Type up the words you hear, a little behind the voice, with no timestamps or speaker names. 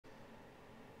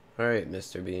Alright,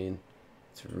 Mr. Bean.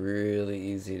 It's really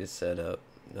easy to set up.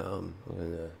 I'm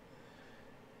going to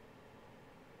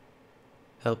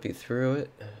help you through it.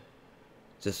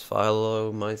 Just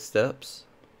follow my steps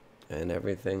and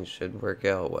everything should work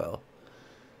out well.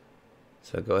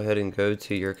 So go ahead and go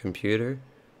to your computer.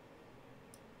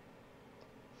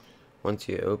 Once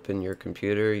you open your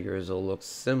computer, yours will look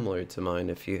similar to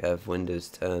mine if you have Windows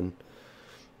 10.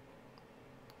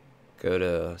 Go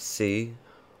to C,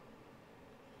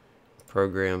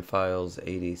 Program Files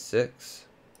 86.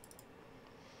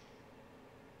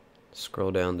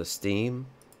 Scroll down to Steam.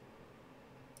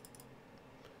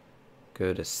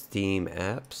 Go to Steam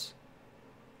Apps.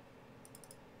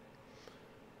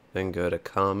 Then go to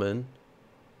Common.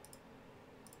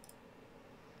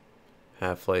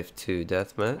 Half-Life 2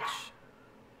 Deathmatch.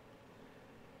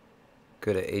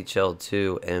 Go to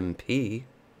Hl2dm,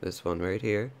 this one right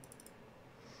here.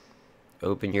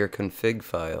 Open your config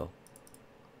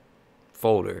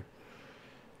folder.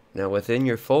 Now within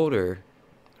your folder,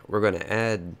 we're going to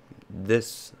add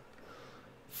this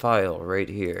file right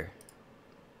here.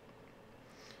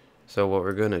 So what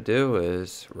we're going to do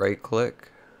is right click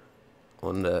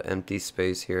on the empty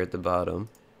space here at the bottom.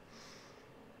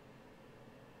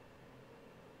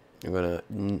 I'm going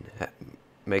to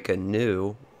make a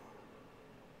new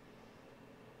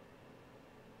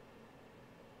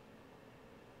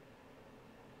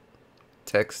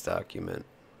text document.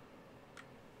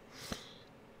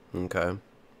 Okay.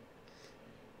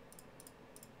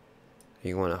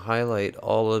 You want to highlight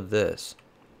all of this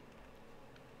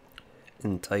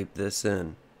and type this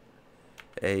in.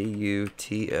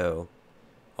 AUTO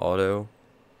auto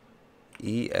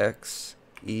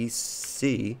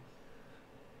 .cfg.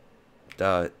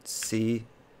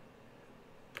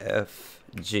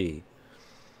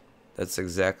 That's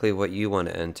exactly what you want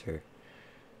to enter.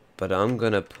 But I'm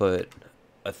going to put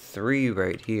a 3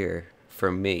 right here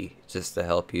for me, just to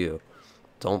help you.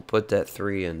 Don't put that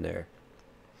 3 in there.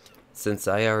 Since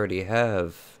I already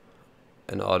have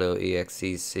an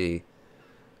autoexec,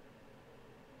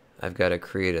 I've got to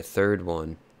create a third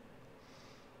one.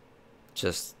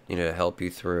 Just, to help you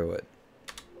through it.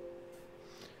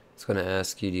 It's going to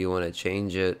ask you, do you want to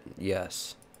change it?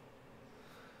 Yes.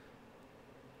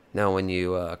 Now when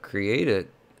you create it,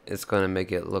 it's going to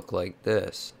make it look like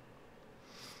this.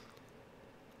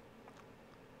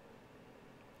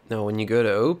 Now when you go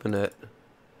to open it,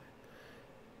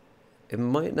 it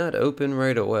might not open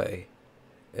right away.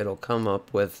 It'll come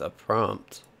up with a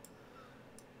prompt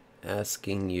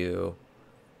asking you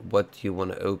what you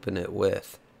want to open it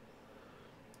with.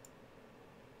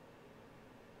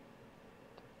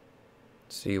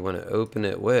 So you want to open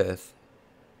it with,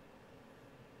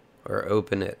 or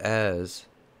open it as,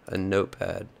 a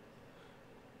notepad.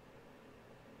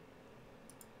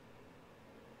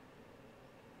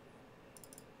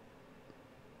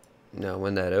 Now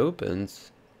when that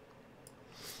opens,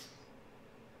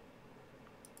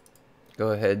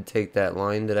 go ahead, take that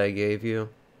line that I gave you,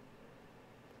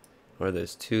 or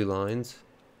those 2 lines.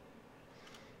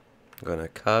 I'm going to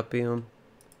copy them,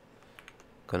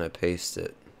 going to paste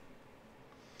it.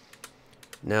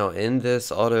 Now in this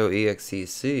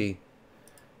autoexec,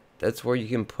 that's where you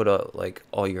can put up like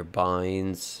all your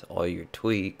binds, all your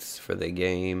tweaks for the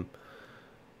game,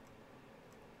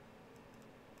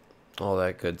 all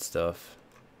that good stuff.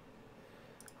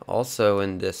 Also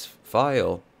in this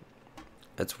file,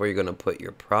 that's where you're going to put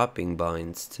your propping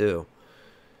binds too.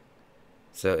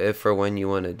 So if or when you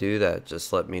want to do that,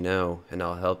 just let me know and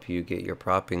I'll help you get your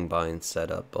propping binds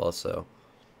set up also.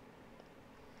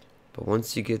 But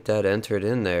once you get that entered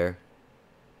in there,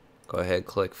 go ahead,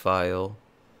 click File,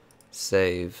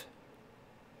 Save,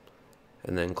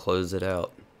 and then close it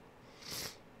out.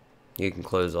 You can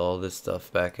close all this stuff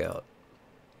back out.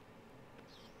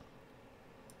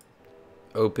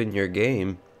 Open your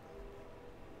game,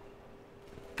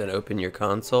 then open your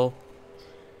console,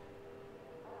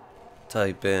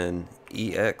 type in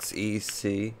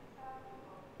exec,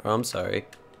 oh, I'm sorry,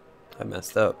 I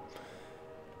messed up.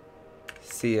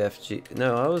 CFG,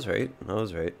 no, I was right,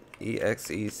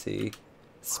 exec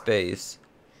space,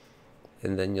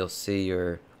 and then you'll see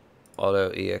your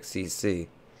autoexec.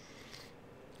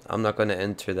 I'm not going to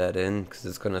enter that in because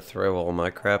it's going to throw all my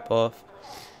crap off,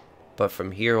 but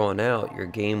from here on out your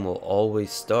game will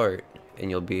always start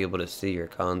and you'll be able to see your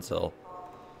console.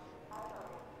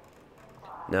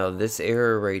 Now this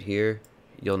error right here,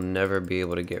 you'll never be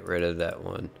able to get rid of that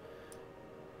one,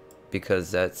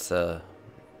 because that's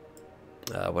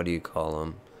what do you call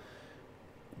them?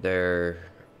 They're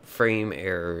frame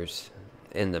errors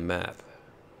in the map.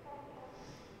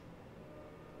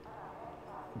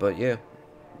 But yeah,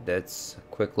 that's a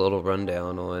quick little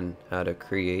rundown on how to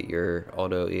create your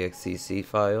autoexec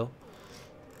file.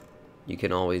 You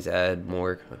can always add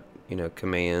more,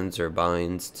 commands or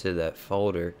binds to that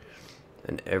folder,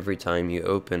 and every time you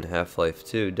open Half-Life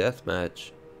 2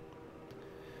 Deathmatch,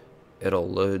 it'll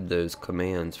load those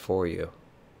commands for you.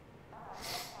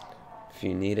 If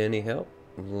you need any help,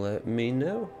 let me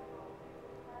know.